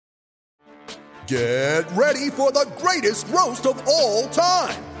Get ready for the greatest roast of all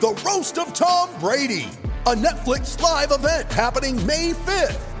time, the Roast of Tom Brady, a Netflix live event happening May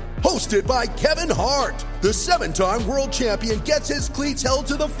 5th. Hosted by Kevin Hart, the 7-time world champion gets his cleats held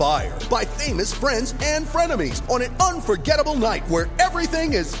to the fire by famous friends and frenemies on an unforgettable night where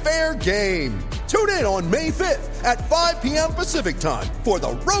everything is fair game. Tune in on May 5th at 5 p.m. Pacific time for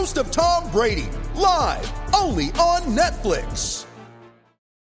the Roast of Tom Brady, live only on Netflix.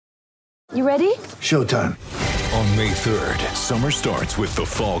 You ready? Showtime. On May 3rd, summer starts with The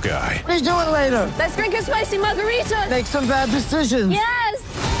Fall Guy. What are you doing later? Let's drink a spicy margarita. Make some bad decisions. Yes!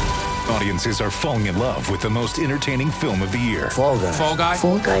 Audiences are falling in love with the most entertaining film of the year. Fall Guy. Fall Guy?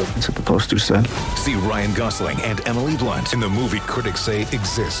 Fall guy. That's what the poster said. See Ryan Gosling and Emily Blunt in the movie critics say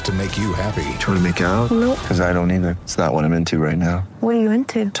exists to make you happy. Trying to make it out? Nope. Because I don't either. It's not what I'm into right now. What are you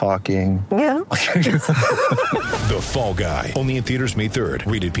into? Talking. Yeah. The Fall Guy. Only in theaters May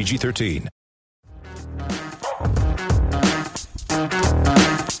 3rd. Rated PG-13.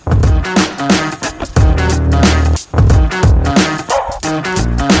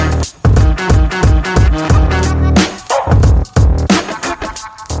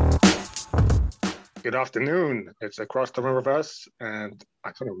 Good afternoon. It's Across the Riververse, and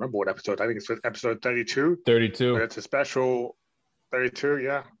I can't remember what episode. I think it's episode 32. 32. But it's a special 32,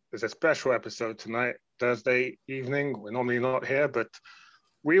 yeah. It's a special episode tonight, Thursday evening. We're normally not here, but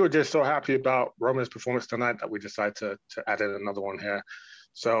we were just so happy about Roma's performance tonight that we decided to add in another one here.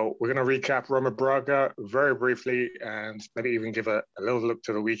 So we're going to recap Roma Braga very briefly and maybe even give a little look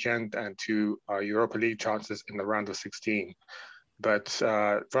to the weekend and to our Europa League chances in the round of 16. But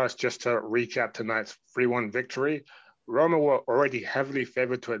first, just to recap tonight's 3-1 victory, Roma were already heavily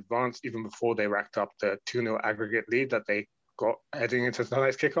favored to advance even before they racked up the 2-0 aggregate lead that they got heading into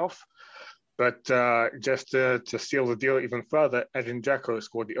tonight's kickoff. But just to seal the deal even further, Edin Dzeko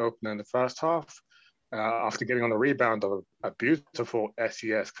scored the opener in the first half after getting on a rebound of a beautiful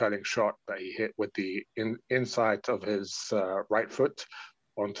SES curling shot that he hit with the inside of his right foot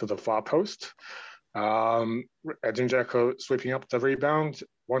onto the far post. Edin Dzeko sweeping up the rebound,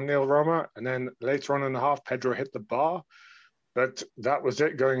 1-0 Roma, and then later on in the half, Pedro hit the bar, but that was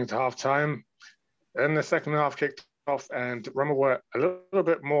it going into half time. Then the second half kicked off, and Roma were a little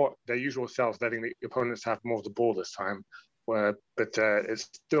bit more their usual selves, letting the opponents have more of the ball this time. But it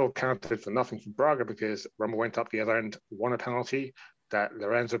still counted for nothing for Braga because Roma went up the other end, won a penalty that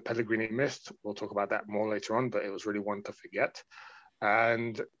Lorenzo Pellegrini missed. We'll talk about that more later on, but it was really one to forget.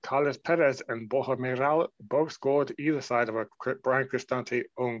 And Carlos Perez and Borja Mayoral both scored either side of a Brian Cristante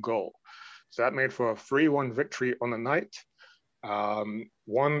own goal. So that made for a 3-1 victory on the night.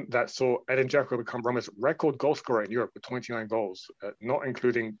 One that saw Edin Dzeko become Roma's record goal scorer in Europe with 29 goals, not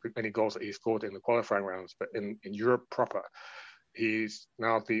including any goals that he scored in the qualifying rounds, but in Europe proper. He's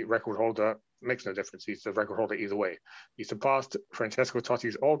now the record holder. Makes no difference. He's the record holder either way. He surpassed Francesco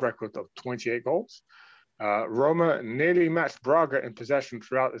Totti's old record of 28 goals. Roma nearly matched Braga in possession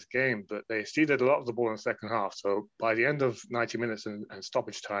throughout this game, but they ceded a lot of the ball in the second half. So by the end of 90 minutes and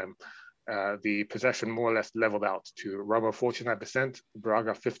stoppage time, the possession more or less leveled out to Roma 49%,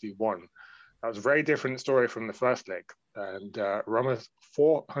 Braga 51%. That was a very different story from the first leg. And Roma's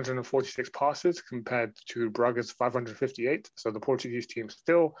 446 passes compared to Braga's 558. So the Portuguese team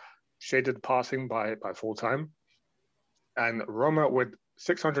still shaded passing by full time. And Roma with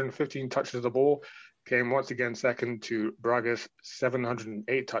 615 touches of the ball came once again second to Braga's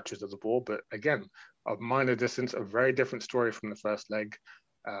 708 touches of the ball. But again, a minor distance, a very different story from the first leg.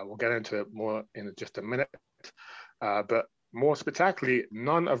 We'll get into it more in just a minute. But more spectacularly,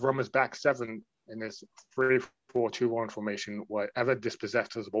 none of Roma's back seven in this 3-4-2-1 formation were ever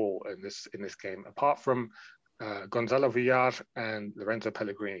dispossessed of the ball in this game, apart from Gonzalo Villar and Lorenzo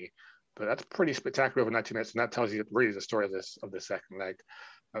Pellegrini. But that's pretty spectacular over 90 minutes, and that tells you really the story of the second leg.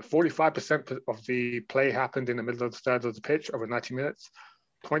 45% of the play happened in the middle of the third of the pitch over 90 minutes.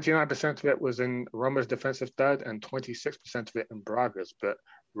 29% of it was in Roma's defensive third and 26% of it in Braga's. But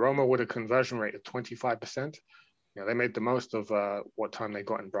Roma with a conversion rate of 25%. They made the most of what time they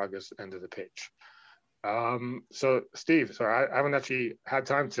got in Braga's end of the pitch. So, Steve, I haven't actually had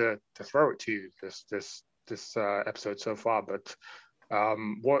time to throw it to you this episode so far, but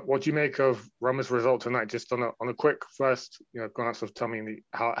what do you make of Roma's result tonight? Just on a quick first glance of telling me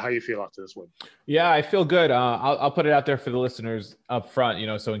how you feel after this win. Yeah, I feel good. I'll put it out there for the listeners up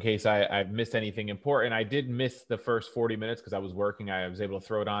front, so in case I missed anything important. I did miss the first 40 minutes because I was working. I was able to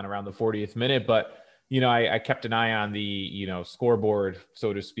throw it on around the 40th minute, but I kept an eye on the scoreboard,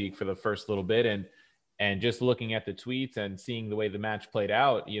 so to speak, for the first little bit, And just looking at the tweets and seeing the way the match played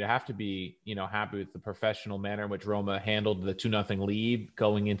out, you have to be, happy with the professional manner in which Roma handled the 2-0 lead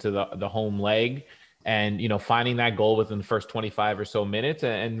going into the home leg, and, finding that goal within the first 25 or so minutes,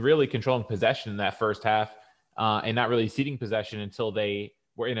 and really controlling possession in that first half, and not really ceding possession until they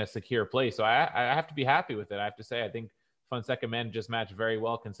were in a secure place. So I have to be happy with it. I have to say, I think Fonseca managed this match very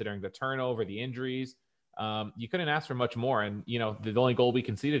well, considering the turnover, the injuries. You couldn't ask for much more. And, the only goal we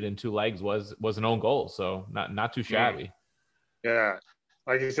conceded in 2 legs was an own goal. So not too shabby. Yeah.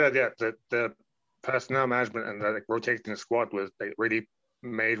 Like you said, the personnel management and the rotating the squad really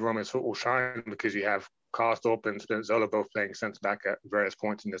made Roma's football shine, because you have Karsdorp and Spinazzola both playing centre back at various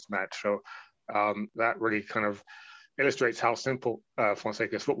points in this match. So that really kind of illustrates how simple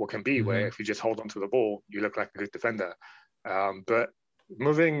Fonseca's football can be, where if you just hold on to the ball, you look like a good defender. But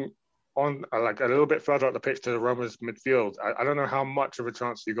moving on like a little bit further up the pitch to the Roma's midfield, I don't know how much of a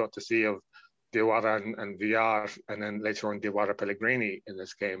chance you got to see of Diawara and Villar, and then later on Diawara Pellegrini in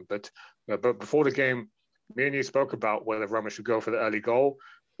this game. But before the game, me and you spoke about whether Roma should go for the early goal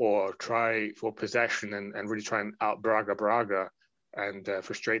or try for possession and really try and out Braga and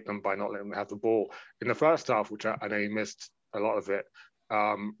frustrate them by not letting them have the ball. In the first half, which I know you missed a lot of it,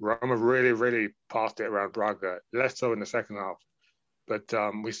 Roma really, really passed it around Braga, less so in the second half. But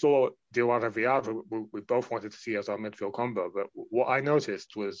we saw Diawara Villar, we both wanted to see as our midfield combo. But what I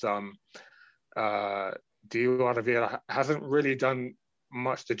noticed was Diawara Villar hasn't really done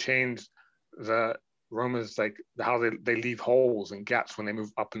much to change the Roma's, like, how they leave holes and gaps when they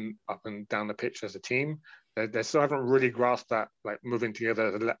move up and down the pitch as a team. They still haven't really grasped that, like, moving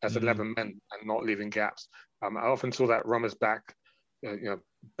together as 11 men and not leaving gaps. I often saw that Roma's back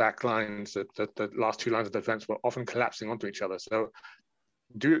lines, the last 2 lines of defense were often collapsing onto each other. So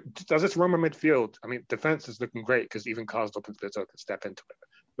does this Roma midfield, I mean, defense is looking great because even Karsdorp and Spinazzola can step into it.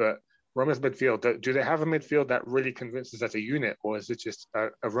 But Roma's midfield, do they have a midfield that really convinces as a unit, or is it just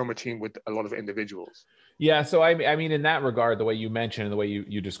a Roma team with a lot of individuals? Yeah, so I mean, in that regard, the way you mentioned and the way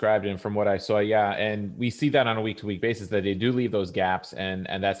you described it, and from what I saw, yeah, and we see that on a week-to-week basis, that they do leave those gaps, and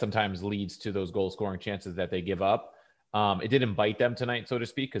that sometimes leads to those goal-scoring chances that they give up. It didn't bite them tonight, so to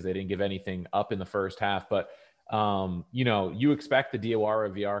speak, because they didn't give anything up in the first half. But you expect the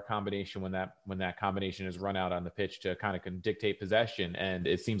Diawara Villar combination when that combination is run out on the pitch to kind of dictate possession, and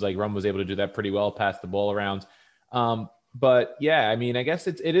it seems like Roma was able to do that pretty well, pass the ball around. But yeah, I mean, I guess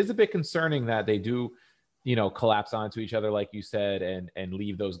it is a bit concerning that they do, collapse onto each other, like you said, and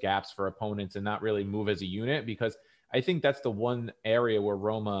leave those gaps for opponents and not really move as a unit, because I think that's the one area where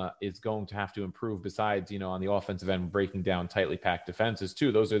Roma is going to have to improve, besides, on the offensive end, breaking down tightly packed defenses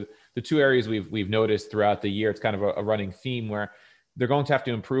too. Those are the 2 areas we've noticed throughout the year. It's kind of a running theme where they're going to have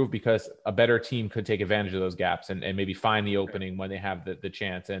to improve, because a better team could take advantage of those gaps and maybe find the opening when they have the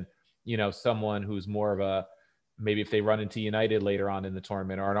chance. And, someone who's more of maybe if they run into United later on in the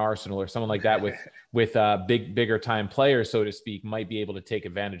tournament, or an Arsenal or someone like that with bigger time players, so to speak, might be able to take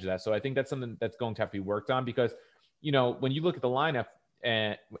advantage of that. So I think that's something that's going to have to be worked on, because when you look at the lineup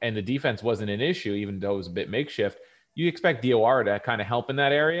and the defense wasn't an issue, even though it was a bit makeshift, you expect Diawara to kind of help in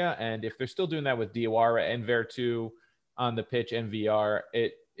that area. And if they're still doing that with Diawara and Vertu on the pitch and VR,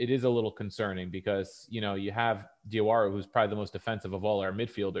 it is a little concerning, because, you have Diawara, who's probably the most defensive of all our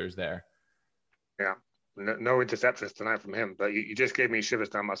midfielders there. Yeah, no interceptions tonight from him, but you just gave me shivers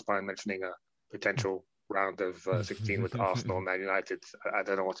down my spine mentioning a potential round of 16 with Arsenal and Man United. I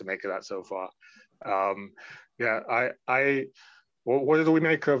don't know what to make of that so far. What do we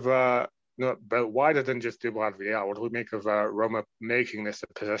make of but wider than just Diawara Villar? What do we make of Roma making this a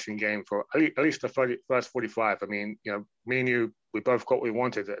possession game for at least the first 45? I mean, me and you, we both got what we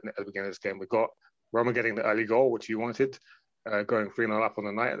wanted at the beginning of this game. We got Roma getting the early goal, which you wanted, going 3-0 up on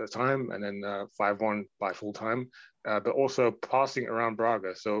the night at the time, and then 5-1 by full time, but also passing around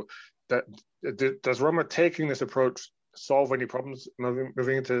Braga. So does Roma taking this approach solve any problems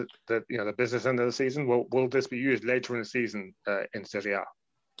moving into the business end of the season? Will this be used later in the season in Serie A?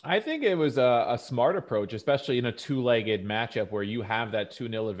 I think it was a smart approach, especially in a 2-legged matchup where you have that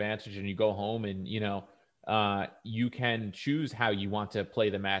 2-0 advantage and you go home and, you can choose how you want to play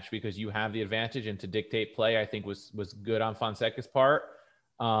the match because you have the advantage, and to dictate play, I think was good on Fonseca's part.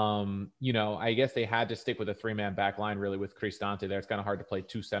 I guess they had to stick with a 3-man back line really with Cristante there. It's kind of hard to play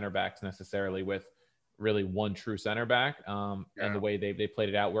 2 center backs necessarily with really 1 true center back. And the way they played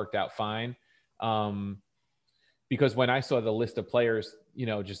it out worked out fine. Because when I saw the list of players,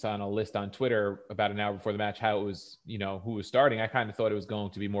 just on a list on Twitter about an hour before the match, how it was, who was starting, I kind of thought it was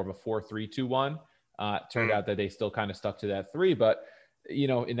going to be more of a 4-3-2-1. Turned out that they still kind of stuck to that 3, but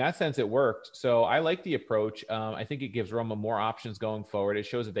in that sense, it worked. So I like the approach. I think it gives Roma more options going forward. It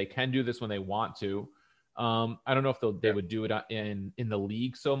shows that they can do this when they want to. I don't know if they would do it in the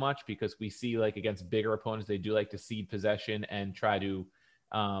league so much, because we see like against bigger opponents, they do like to cede possession and try to,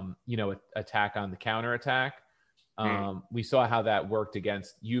 attack on the counter attack. We saw how that worked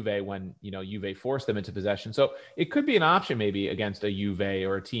against Juve when, Juve forced them into possession. So it could be an option maybe against a Juve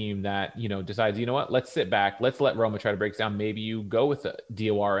or a team that, decides, let's sit back. Let's let Roma try to break down. Maybe you go with a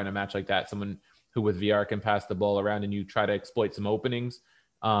DOR in a match like that, someone who with VR can pass the ball around and you try to exploit some openings.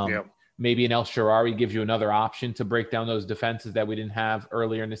 Maybe an El Shaarawy gives you another option to break down those defenses that we didn't have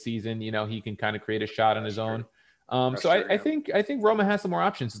earlier in the season. He can kind of create a shot on his own. I think Roma has some more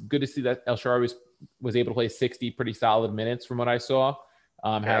options. It's good to see that El Shaarawy was able to play 60 pretty solid minutes from what I saw.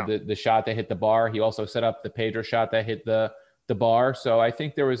 Had the shot that hit the bar. He also set up the Pedro shot that hit the bar. So I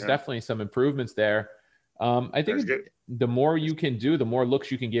think there was definitely some improvements there. I think the more you can do, the more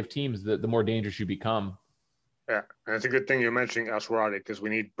looks you can give teams, the more dangerous you become. Yeah, and it's a good thing you're mentioning El Shaarawy, because we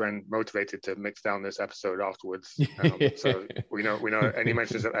need Brent motivated to mix down this episode afterwards. So we know, and he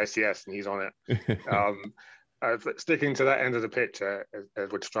mentions it ICS and he's on it. Sticking to that end of the pitch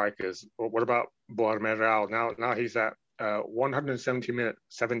with strikers, what about Borja Real? Now he's at 117 minutes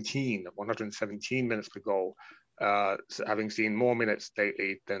per goal, having seen more minutes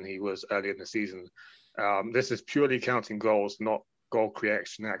lately than he was earlier in the season. This is purely counting goals, not goal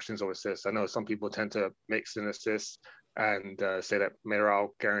creation actions or assists. I know some people tend to mix in assists and say that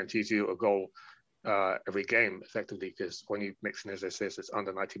Real guarantees you a goal every game, effectively, because when you mix in his assists, it's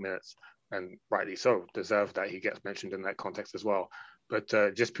under 90 minutes, and rightly so, deserved that he gets mentioned in that context as well. But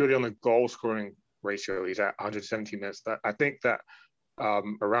just purely on the goal scoring ratio, he's at 170 minutes. I think that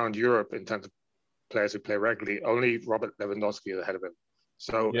around Europe, in terms of players who play regularly, only Robert Lewandowski is ahead of him.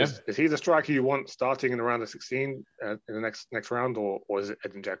 So is he the striker you want starting in around the 16 in the next round, or is it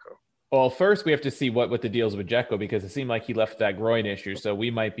Edin Dzeko? Well, first we have to see what the deal's with Dzeko, because it seemed like he left that groin issue. So we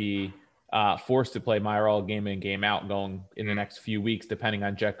might be forced to play Mayoral game in, game out going in the next few weeks, depending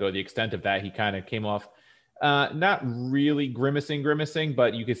on Dzeko, the extent of that. He kind of came off not really grimacing,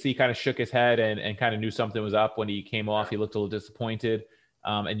 but you could see he kind of shook his head and kind of knew something was up when he came off. He looked a little disappointed.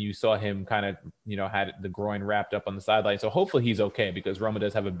 And you saw him kind of, had the groin wrapped up on the sideline. So hopefully he's okay, because Roma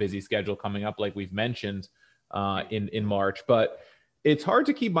does have a busy schedule coming up, like we've mentioned in March. But it's hard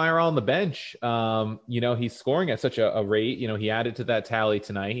to keep Mayoral on the bench. He's scoring at such a rate. He added to that tally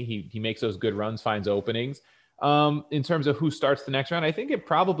tonight. He makes those good runs, finds openings. In terms of who starts the next round, I think it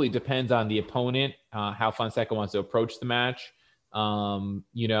probably depends on the opponent, how Fonseca wants to approach the match. And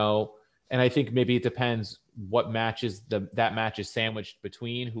I think maybe it depends what matches that match is sandwiched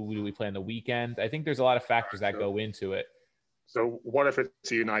between. Who do we play on the weekend? I think there's a lot of factors that go into it. So what if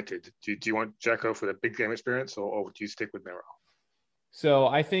it's United? Do you want Dzeko for the big game experience, or do you stick with Mayoral? So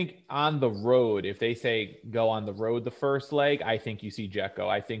I think on the road, if they say go on the road the first leg, I think you see Dzeko.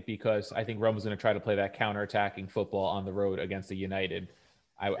 I think Roma's going to try to play that counter-attacking football on the road against the United.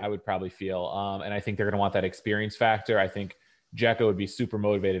 I would probably feel. And I think they're going to want that experience factor. I think Dzeko would be super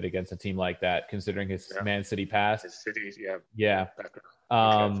motivated against a team like that, considering his Man City past. His cities, yeah.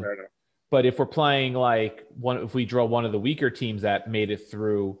 But if we're playing if we draw one of the weaker teams that made it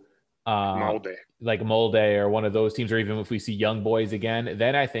through, like Molde or one of those teams, or even if we see Young Boys again,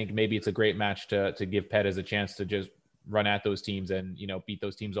 then I think maybe it's a great match to give Perez a chance to just run at those teams and beat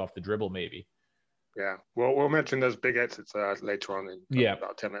those teams off the dribble, maybe. Yeah, well, we'll mention those big exits later on in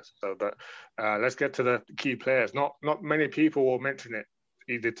about 10 minutes or so. But let's get to the key players. Not many people will mention it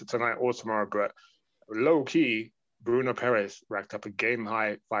either tonight or tomorrow, but low key, Bruno Perez racked up a game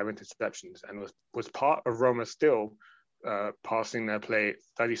high 5 interceptions and was part of Roma still passing their play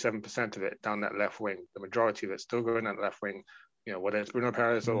 37% of it down that left wing. The majority of it still going that left wing. Whether it's Bruno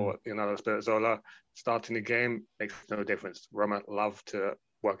Perez or Spinazzola, starting the game makes no difference. Roma love to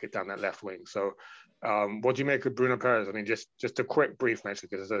work it down that left wing. So what do you make of Bruno Perez? I mean, just a quick brief mention,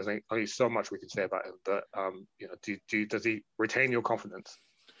 because there's only so much we can say about him, but does he retain your confidence?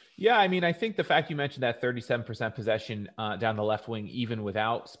 Yeah, I mean, I think the fact you mentioned that 37% possession down the left wing, even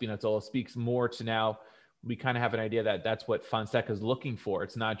without Spinazzola, speaks more to now we kind of have an idea that that's what Fonseca is looking for.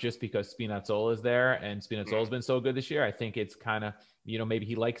 It's not just because Spinazzola is there and Spinazzola's been so good this year. I think it's kind of, maybe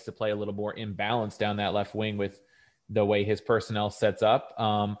he likes to play a little more imbalanced down that left wing with the way his personnel sets up.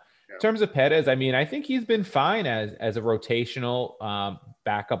 In terms of Perez, I mean, I think he's been fine as a rotational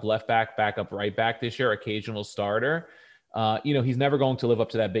backup left back, backup right back this year, occasional starter. He's never going to live up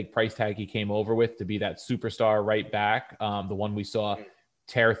to that big price tag he came over with to be that superstar right back. The one we saw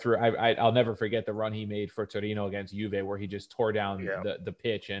tear through. I'll never forget the run he made for Torino against Juve, where he just tore down the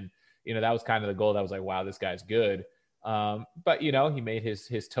pitch. And, that was kind of the goal that was like, wow, this guy's good. But, he made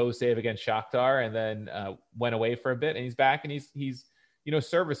his toe save against Shakhtar and then went away for a bit, and he's back and he's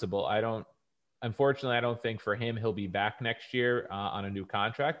serviceable. I don't unfortunately, I don't think for him he'll be back next year on a new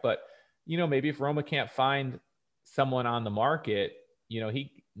contract. But maybe if Roma can't find someone on the market,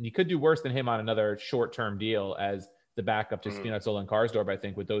 he could do worse than him on another short-term deal as the backup to Spinazzola and Karsdorp. I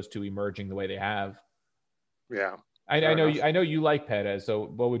think with those two emerging the way they have. Yeah, I know you like Perez. So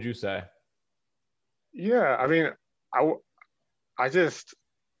what would you say? Yeah, I mean, I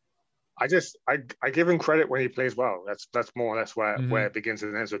give him credit when he plays well. That's more or less where it begins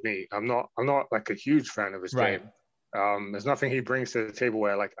and ends with me. I'm not like a huge fan of his game. There's nothing he brings to the table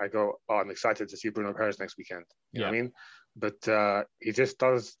where like I go, oh, I'm excited to see Bruno Perez next weekend. You know what I mean? But he just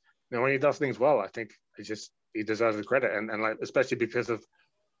does. When he does things well, I think he deserves the credit, and like especially because of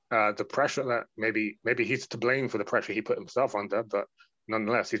the pressure that maybe he's to blame for the pressure he put himself under, but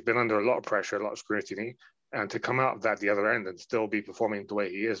nonetheless, he's been under a lot of pressure, a lot of scrutiny. And to come out of that the other end and still be performing the way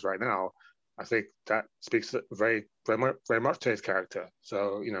he is right now, I think that speaks very, very, very much to his character.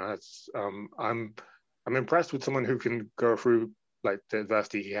 So, it's I'm impressed with someone who can go through like the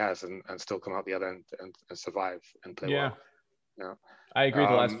adversity he has and still come out the other end and survive and play well. Yeah, I agree.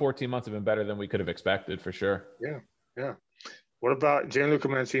 The last 14 months have been better than we could have expected, for sure. Yeah. What about Gianluca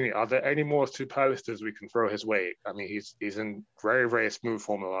Mancini? Are there any more superlatives we can throw his way? I mean, he's in very, very smooth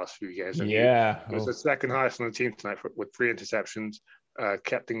form the last few years. And he was the second highest on the team tonight with 3 interceptions,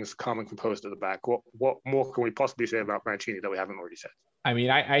 kept things calm and composed at the back. What more can we possibly say about Mancini that we haven't already said? I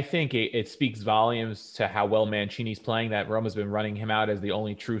mean, I think it speaks volumes to how well Mancini's playing that Roma's been running him out as the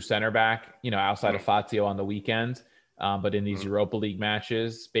only true center back, outside of Fazio on the weekends. But in these Europa League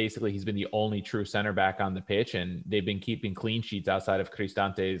matches, basically he's been the only true center back on the pitch, and they've been keeping clean sheets outside of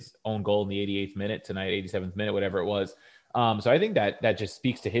Cristante's own goal in the 88th minute tonight, 87th minute, whatever it was. So I think that just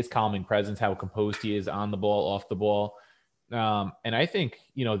speaks to his calming presence, how composed he is on the ball, off the ball. And I think,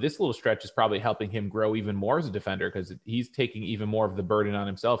 this little stretch is probably helping him grow even more as a defender because he's taking even more of the burden on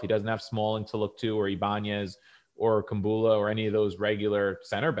himself. He doesn't have Smalling to look to, or Ibanez, or Kumbula, or any of those regular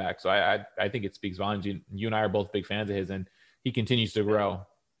center backs. So I think it speaks volumes. You and I are both big fans of his, and he continues to grow.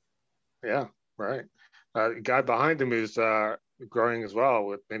 Yeah, right. Guy behind him is growing as well,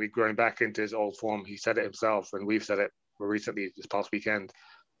 with maybe growing back into his old form. He said it himself, and we've said it recently this past weekend,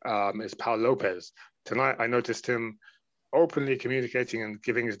 is Pau Lopez. Tonight, I noticed him openly communicating and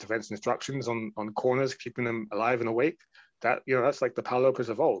giving his defense instructions on corners, keeping them alive and awake. That, that's like the Pau Lopez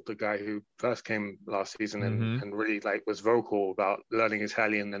of old, the guy who first came last season and really like was vocal about learning his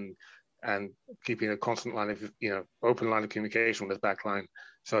Italian and keeping a constant line of, open line of communication with his back line.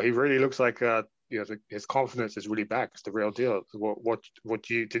 So he really looks like, his confidence is really back. It's the real deal.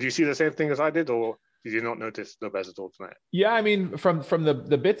 Did you see the same thing as I did, or did you not notice Lopez at all tonight? Yeah, I mean, from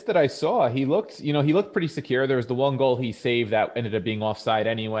the bits that I saw, he looked pretty secure. There was the one goal he saved that ended up being offside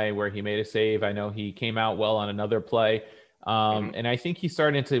anyway, where he made a save. I know he came out well on another play. And I think he's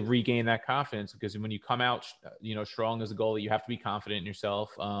starting to regain that confidence, because when you come out, strong as a goalie, you have to be confident in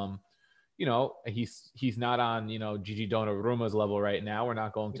yourself. He's not on, Gigi Donnarumma's level right now. We're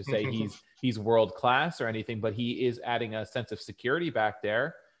not going to say he's world class or anything, but he is adding a sense of security back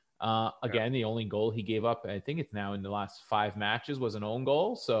there. The only goal he gave up, I think it's now in the last 5 matches, was an own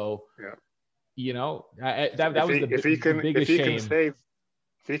goal. So, that was the biggest shame.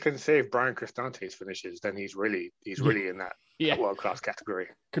 If he can save Brian Cristante's finishes, then he's really in that world-class category.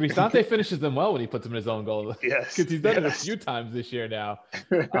 Cristante finishes them well when he puts them in his own goal. Yes. Because he's done it a few times this year now.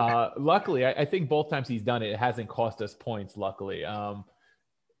 Luckily, I think both times he's done it, it hasn't cost us points, luckily.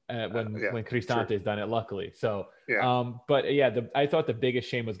 When Cristante's done it, luckily. So, I thought the biggest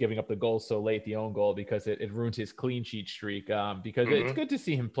shame was giving up the goal so late, the own goal, because it ruins his clean sheet streak. Because it's good to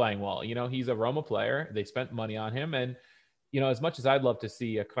see him playing well. He's a Roma player. They spent money on him, and as much as I'd love to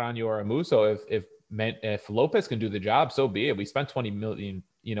see a Cragno or a Musso, if Lopez can do the job, so be it. We spent 20 million,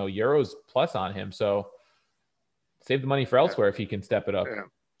 euros plus on him. So save the money for elsewhere if he can step it up. Yeah.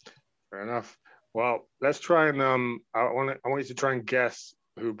 Fair enough. Well, let's try and I want you to try and guess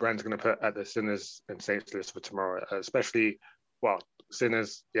who Brent's going to put at the Sinners and Saints list for tomorrow, especially,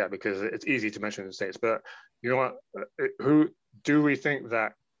 Sinners, because it's easy to mention the Saints, but you know what? Who do we think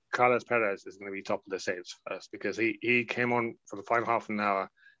that Carlos Perez is going to be top of the saves first, because he came on for the final half an hour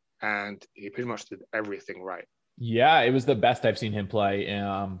and he pretty much did everything right. Yeah, it was the best I've seen him play.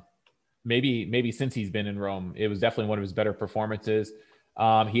 Maybe since he's been in Rome. It was definitely one of his better performances.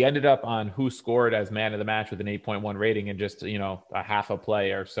 He ended up on Who Scored as man of the match with an 8.1 rating in just, a half a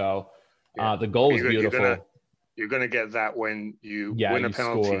play or so. The goal was beautiful. You're going to get that when you win a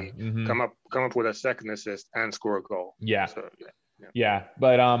penalty, come up with a second assist and score a goal. Yeah. So, yeah.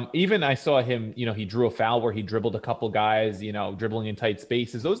 But even I saw him, he drew a foul where he dribbled a couple guys, dribbling in tight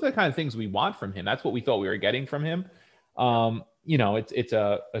spaces. Those are the kind of things we want from him. That's what we thought we were getting from him. it's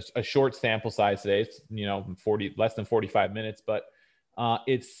a short sample size today. It's, less than 45 minutes, but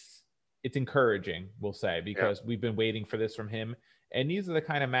it's encouraging, we'll say, because we've been waiting for this from him. And these are the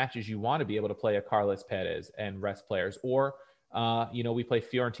kind of matches you want to be able to play a Carlos Perez and rest players. Or, we play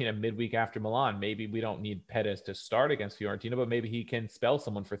Fiorentina midweek after Milan. Maybe we don't need Perez to start against Fiorentina, but maybe he can spell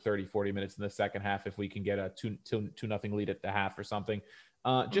someone for 30, 40 minutes in the second half if we can get a 2-0 lead at the half or something,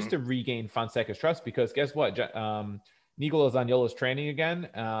 just to regain Fonseca's trust. Because guess what? Nicola Zaniolo's training again,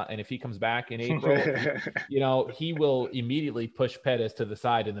 and if he comes back in April, he will immediately push Perez to the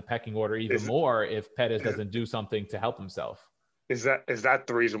side in the pecking order even more if Perez doesn't do something to help himself. Is that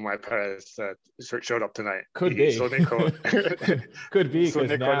the reason why Perez showed up tonight? Could be. Saw Nico. Could be. Saw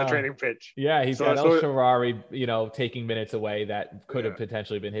Nico on the training pitch. Yeah, he's got El Shaarawy, taking minutes away that could have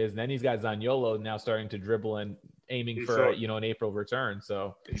potentially been his. And then he's got Zaniolo now starting to dribble and aiming for an April return.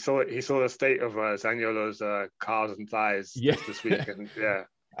 So he saw the state of Zaniolo's calves and thighs this week, and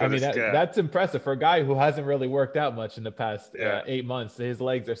I mean that's impressive for a guy who hasn't really worked out much in the past 8 months. His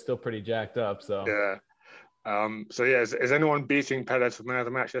legs are still pretty jacked up. So is anyone beating Perez for man of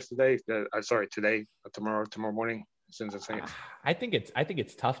the match yesterday? Today, tomorrow morning. I think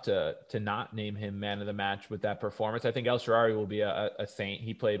it's tough to not name him man of the match with that performance. I think El Shaarawy will be a saint.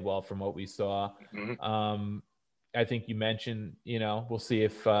 He played well from what we saw. Mm-hmm. I think you mentioned, we'll see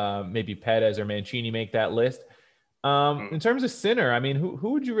if maybe Perez or Mancini make that list. In terms of sinner, I mean,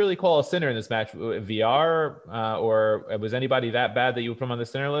 who would you really call a sinner in this match? VR or was anybody that bad that you would put him on the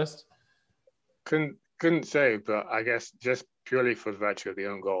sinner list? Couldn't say, but I guess just purely for virtue of the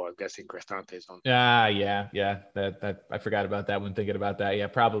own goal, I'm guessing Cristante's on. Yeah. That I forgot about that when thinking about that. Yeah,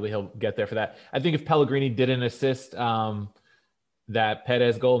 probably he'll get there for that. I think if Pellegrini didn't assist that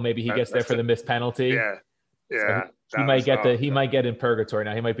Perez goal, maybe he gets there for the missed penalty. Yeah. So he might get in purgatory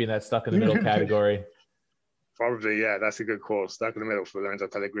now. He might be in that stuck in the middle category. Probably, yeah. That's a good call. Stuck in the middle for Lorenzo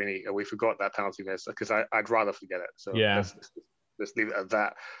Pellegrini. We forgot that penalty miss because I'd rather forget it. So let's leave it at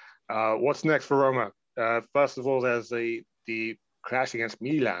that. What's next for Roma? First of all, there's the clash against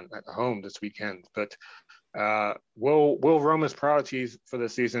Milan at home this weekend. But will Roma's priorities for the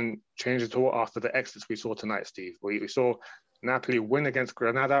season change at all after the exits we saw tonight, Steve? We saw Napoli win against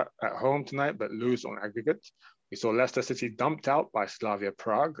Granada at home tonight, but lose on aggregate. We saw Leicester City dumped out by Slavia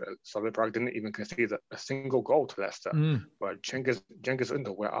Prague. Slavia Prague didn't even concede a single goal to Leicester. But Cengiz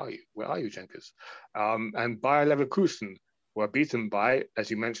Under, where are you? Where are you, Cengiz? And Bayer Leverkusen were beaten by, as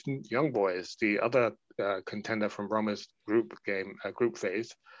you mentioned, Young Boys, the other contender from Roma's group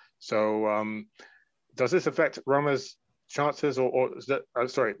phase. So does this affect Roma's chances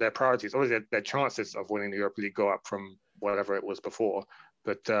their priorities? Obviously, their chances of winning the Europa League go up from whatever it was before.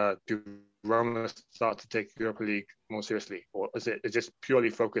 But do Roma start to take Europa League more seriously? Or is it just purely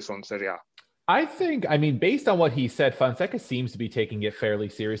focused on Serie A? I think, based on what he said, Fonseca seems to be taking it fairly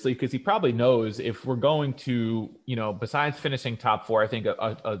seriously because he probably knows if we're going to, besides finishing top four, I think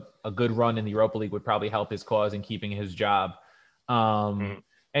a good run in the Europa League would probably help his cause in keeping his job. And,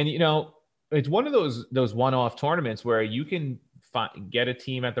 it's one of those one-off tournaments where you can get a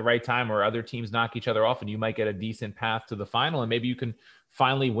team at the right time or other teams knock each other off and you might get a decent path to the final. And maybe you can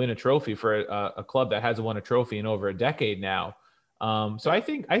finally win a trophy for a club that hasn't won a trophy in over a decade now. So I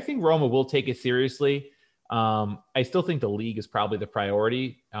think Roma will take it seriously. I still think the league is probably the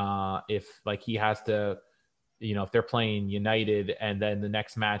priority. If he has to, if they're playing United and then the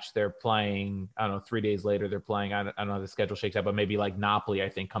next match they're playing, 3 days later they're playing, I don't know how the schedule shakes out, but maybe Napoli, I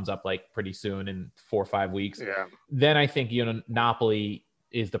think comes up pretty soon in 4 or 5 weeks. Yeah. Then I think, Napoli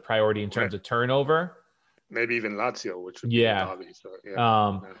is the priority in terms of turnover. Maybe even Lazio, which would be a derby, so,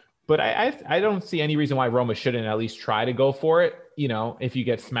 But I don't see any reason why Roma shouldn't at least try to go for it. If you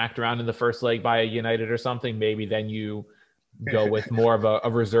get smacked around in the first leg by a United or something, maybe then you go with more of a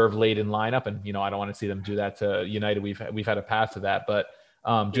reserve laden lineup. And, I don't want to see them do that to United. We've had a pass to that, but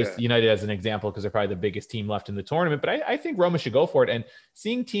United as an example, because they're probably the biggest team left in the tournament. But I think Roma should go for it. And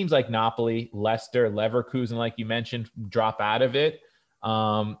seeing teams like Napoli, Leicester, Leverkusen, like you mentioned, drop out of it,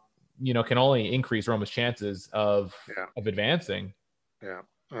 can only increase Roma's chances of advancing. Yeah.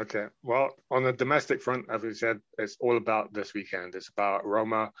 Okay. Well, on the domestic front, as we said, it's all about this weekend. It's about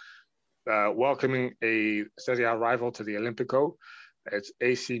Roma welcoming a Serie A rival to the Olimpico. It's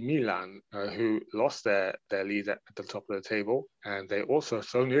AC Milan who lost their lead at the top of the table, and they also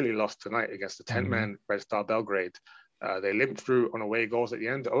so nearly lost tonight against the 10-man Red Star Belgrade. They limped through on away goals at the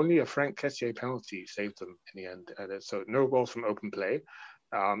end. Only a Frank Kessié penalty saved them in the end. So no goals from open play.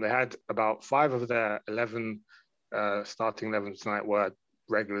 They had about 5 of their 11 starting 11 tonight were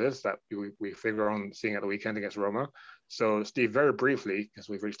regulars that we figure on seeing at the weekend against Roma. So, Steve, very briefly, because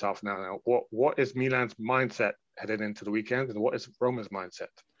we've reached half an hour now, what is Milan's mindset headed into the weekend? And what is Roma's mindset?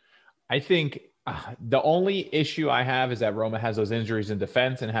 I think the only issue I have is that Roma has those injuries in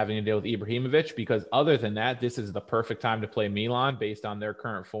defense and having to deal with Ibrahimovic, because other than that, this is the perfect time to play Milan based on their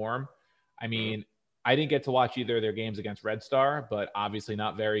current form. I mean, I didn't get to watch either of their games against Red Star, but obviously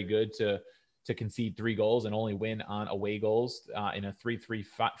not very good to concede 3 goals and only win on away goals in a 3-3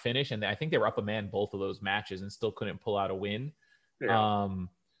 finish. And I think they were up a man both of those matches and still couldn't pull out a win. Yeah.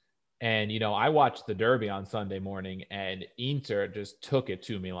 And, I watched the derby on Sunday morning, and Inter just took it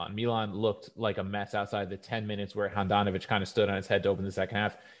to Milan. Milan looked like a mess outside the 10 minutes where Handanovic kind of stood on his head to open the second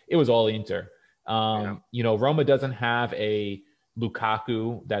half. It was all Inter. Roma doesn't have a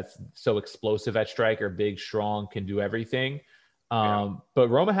Lukaku that's so explosive at striker, big, strong, can do everything. But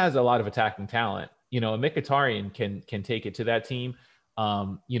Roma has a lot of attacking talent. Mkhitaryan can take it to that team.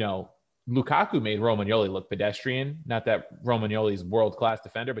 Lukaku made Romagnoli look pedestrian. Not that Romagnoli's world-class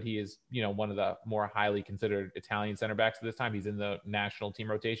defender, but he is, one of the more highly considered Italian center backs at this time. He's in the national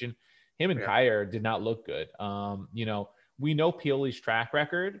team rotation. Him and Kjaer did not look good. We know Pioli's track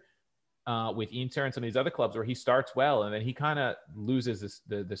record with Inter and some of these other clubs where he starts well and then he kind of loses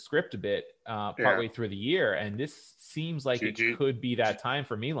the script a bit partway through the year. And this seems like it could be that time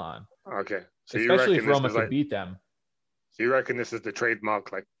for Milan. Okay. So especially if Roma could beat them. So you reckon this is the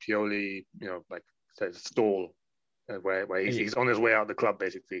trademark, like Pioli, like says stall, where he's on his way out of the club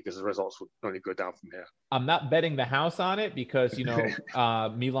basically because the results would only go down from here. I'm not betting the house on it because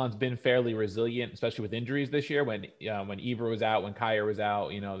Milan's been fairly resilient, especially with injuries this year. When Ibra was out, when Kjaer was out,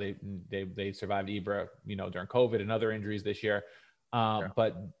 they survived Ibra, during COVID and other injuries this year.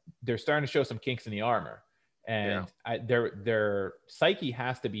 But they're starting to show some kinks in the armor. And their psyche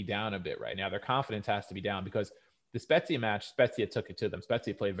has to be down a bit right now. Their confidence has to be down because the Spezia match, Spezia took it to them.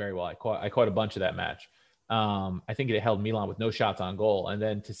 Spezia played very well. I caught a bunch of that match. I think it held Milan with no shots on goal. And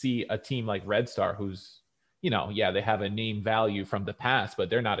then to see a team like Red Star, who's, they have a name value from the past, but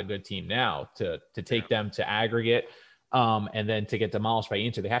they're not a good team now, to take them to aggregate and then to get demolished by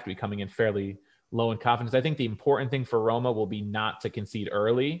Inter, they have to be coming in fairly low in confidence. I think the important thing for Roma will be not to concede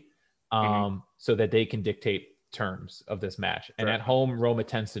early so that they can dictate terms of this match. And at home, Roma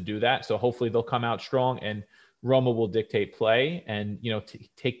tends to do that. So hopefully they'll come out strong and Roma will dictate play and,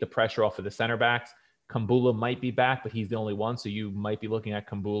 take the pressure off of the center backs. Kumbula might be back, but he's the only one. So you might be looking at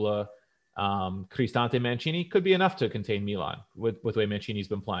Kumbula, Cristante, Mancini. Could be enough to contain Milan with the way Mancini's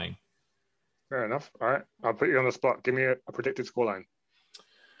been playing. Fair enough. All right. I'll put you on the spot. Give me a predicted scoreline.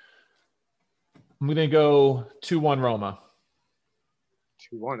 I'm going to go 2-1 Roma.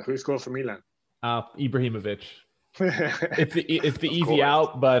 2-1. Who scores for Milan? Ibrahimovic. It's the easy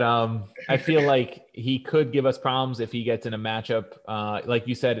out, but I feel like he could give us problems if he gets in a matchup. Like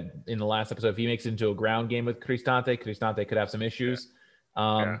you said in the last episode, if he makes it into a ground game with Cristante could have some issues.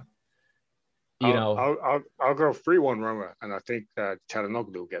 I'll go 3-1 Roma, and I think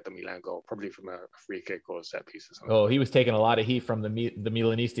Çalhanoğlu will get the Milan goal, probably from a free kick or a set piece or something. Oh, he was taking a lot of heat from the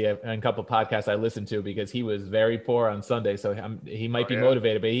Milanisti and a couple of podcasts I listened to because he was very poor on Sunday. So he might be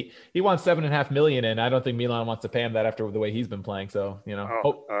motivated, but he wants $7.5 million, and I don't think Milan wants to pay him that after the way he's been playing. So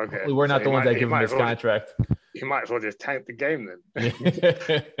hopefully we're not the ones that give him this contract. You might as well just tank the game then.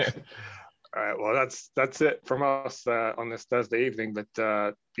 All right, well, that's it from us on this Thursday evening.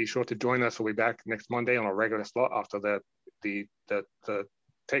 But be sure to join us. We'll be back next Monday on a regular slot after the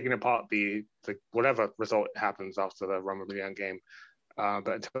taking apart the whatever result happens after the Roma Milan game. But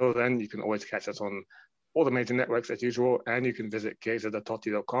until then, you can always catch us on all the major networks as usual, and you can visit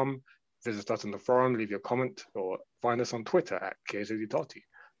chiesadaTotti.com, visit us on the forum, leave your comment, or find us on Twitter at Chiesa di Totti.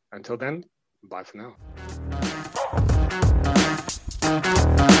 Until then, bye for now.